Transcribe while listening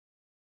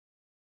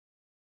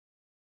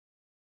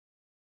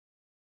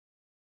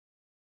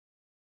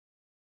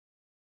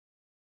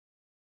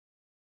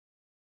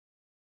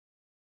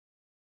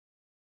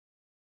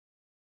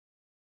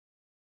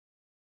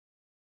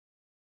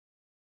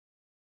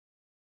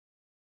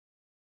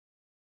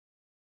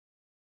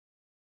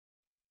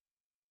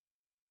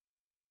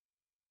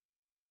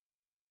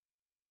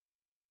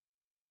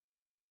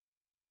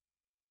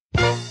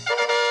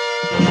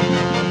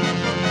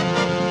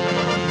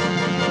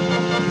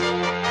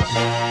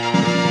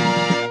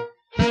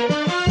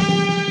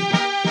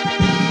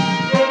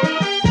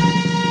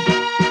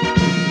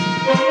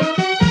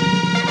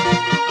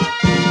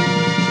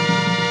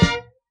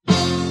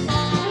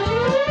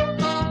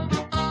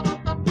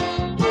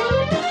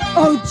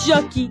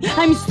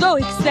I'm so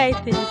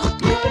excited.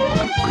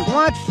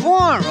 What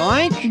for,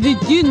 Oink? The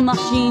Dune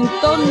machine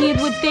told me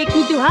it would take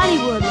me to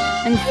Hollywood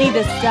and see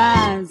the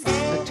stars.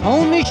 The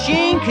toll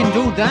machine can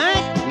do that?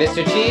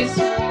 Mr. Cheese,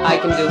 I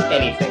can do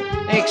anything.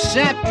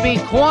 Except be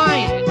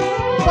quiet.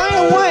 By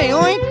the way,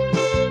 Oink,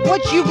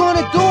 what you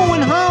gonna do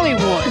in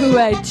Hollywood?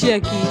 Right,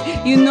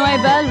 Chucky. You know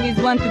I've always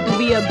wanted to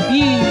be a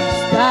big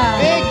star.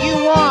 Big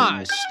you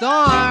are.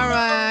 Star,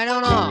 I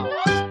don't know.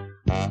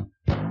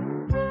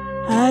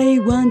 I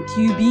want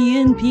to be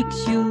in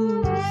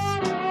pictures.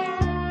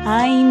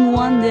 I'm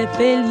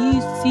wonderful,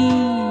 you see.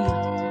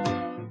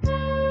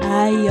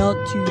 I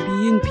ought to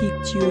be in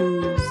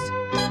pictures.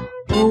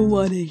 Oh,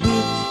 what a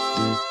hit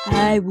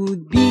I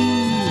would be.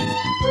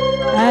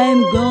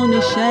 I'm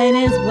gonna shine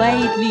as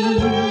brightly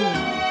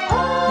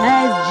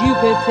as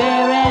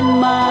Jupiter and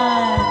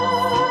Mars.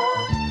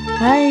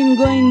 I'm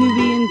going to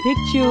be in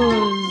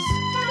pictures,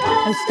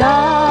 a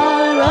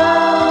star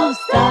of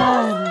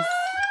stars.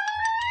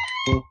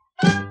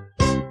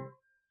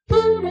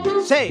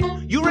 Say,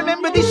 you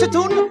remember this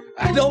tune?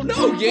 I don't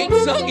know, you ain't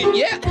sung it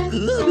yet.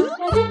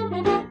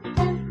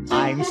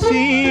 I'm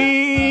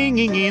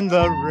singing in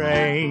the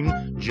rain,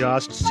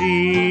 just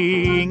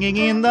singing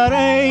in the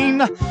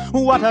rain.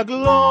 What a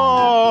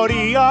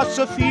glorious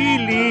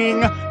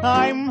feeling,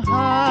 I'm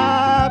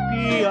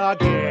happy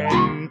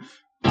again.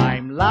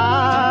 I'm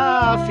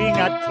laughing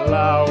at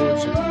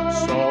clouds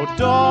so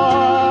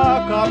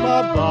dark up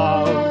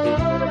above.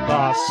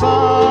 The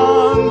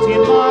sun's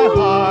in my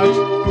heart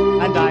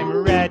and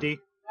I'm ready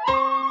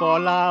for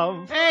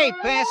love. Hey,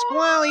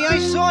 Pasqually, I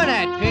saw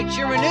that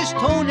picture. In this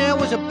tune there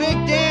was a big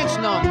dance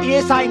number.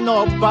 Yes, I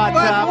know, but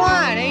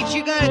what? Ain't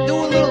you gonna do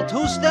a little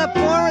two-step for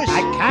us?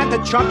 I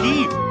can't,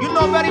 Chucky. You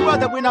know very well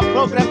that we're not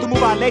programmed to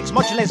move our legs,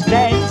 much less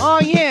dance. Oh,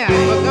 yeah, I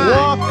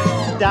forgot.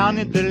 Walk down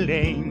in the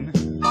lane,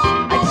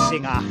 I'd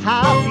sing a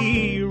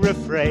happy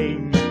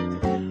refrain.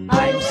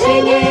 I'm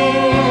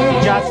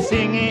singing, just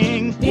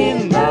singing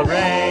in the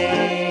rain.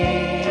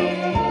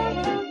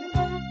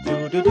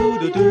 Do do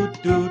do do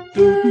do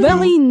do.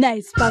 Very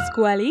nice,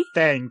 Pasqually.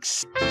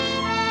 Thanks.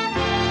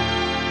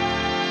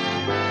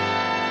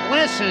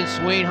 Listen,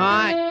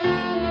 sweetheart.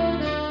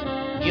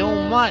 You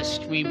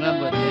must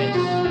remember this.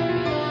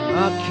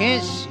 A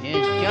kiss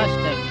is just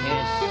a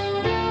kiss.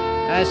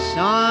 A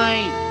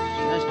sigh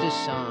is just a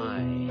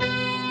sigh.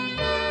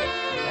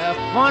 The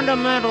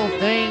fundamental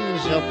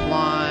things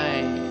apply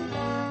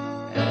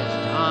as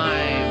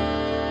time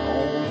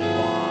goes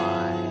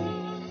by.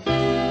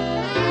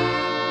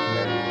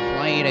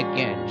 Play it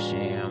again,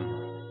 Sam.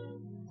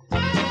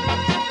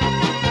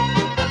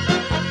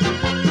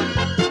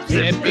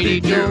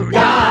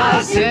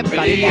 Zip-a-Dee-Doo-Dah,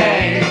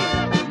 zip-a-dee-ay.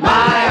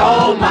 My,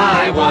 oh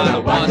my, what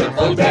a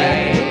wonderful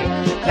day.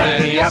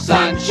 Plenty of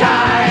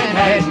sunshine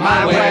heading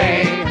my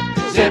way.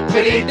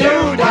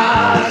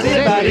 Zip-a-Dee-Doo-Dah,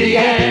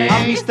 zip-a-dee-ay.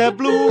 A Mr.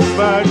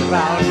 Bluebird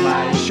round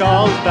my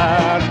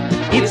shoulder.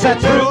 It's a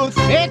truth.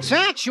 It's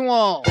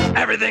actual.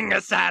 Everything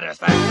is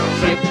satisfactory.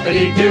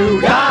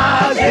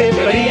 Zip-a-Dee-Doo-Dah,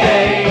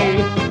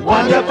 zip-a-dee-ay.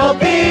 Wonderful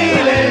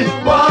feeling.